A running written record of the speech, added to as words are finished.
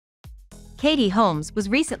Katie Holmes was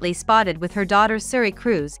recently spotted with her daughter Suri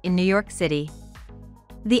cruise in New York City.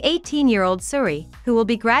 The 18-year-old Suri, who will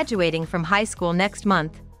be graduating from high school next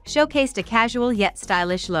month, showcased a casual yet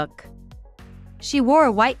stylish look. She wore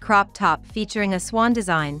a white crop top featuring a swan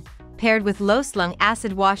design, paired with low-slung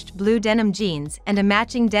acid-washed blue denim jeans and a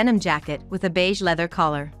matching denim jacket with a beige leather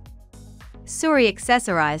collar. Suri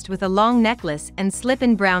accessorized with a long necklace and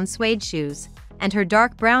slip-in brown suede shoes, and her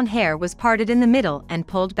dark brown hair was parted in the middle and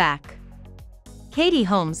pulled back. Katie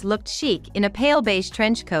Holmes looked chic in a pale beige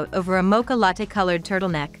trench coat over a mocha latte-colored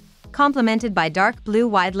turtleneck, complemented by dark blue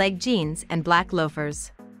wide-leg jeans and black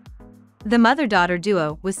loafers. The mother-daughter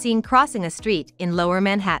duo was seen crossing a street in Lower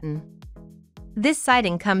Manhattan. This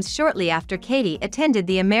sighting comes shortly after Katie attended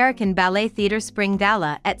the American Ballet Theatre Spring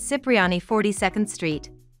Gala at Cipriani 42nd Street,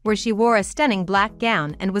 where she wore a stunning black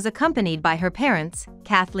gown and was accompanied by her parents,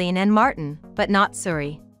 Kathleen and Martin, but not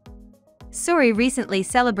Suri. Suri recently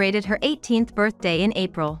celebrated her 18th birthday in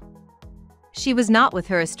April. She was not with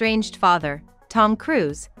her estranged father, Tom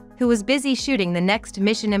Cruise, who was busy shooting the next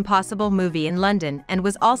Mission Impossible movie in London and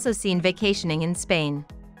was also seen vacationing in Spain.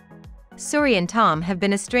 Suri and Tom have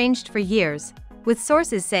been estranged for years, with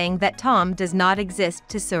sources saying that Tom does not exist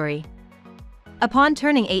to Suri. Upon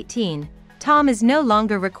turning 18, Tom is no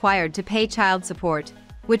longer required to pay child support,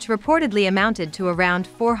 which reportedly amounted to around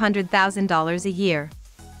 $400,000 a year.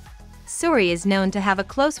 Suri is known to have a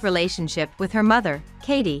close relationship with her mother,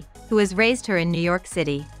 Katie, who has raised her in New York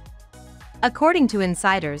City. According to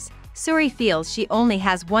insiders, Suri feels she only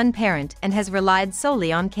has one parent and has relied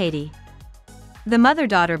solely on Katie. The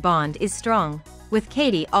mother-daughter bond is strong, with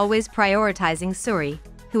Katie always prioritizing Suri,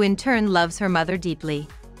 who in turn loves her mother deeply.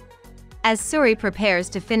 As Suri prepares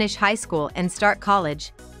to finish high school and start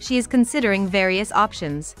college, she is considering various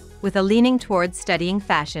options, with a leaning towards studying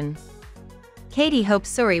fashion. Katie hopes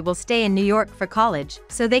Suri will stay in New York for college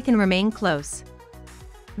so they can remain close.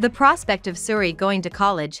 The prospect of Suri going to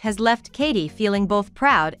college has left Katie feeling both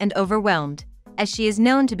proud and overwhelmed, as she is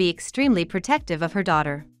known to be extremely protective of her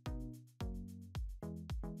daughter.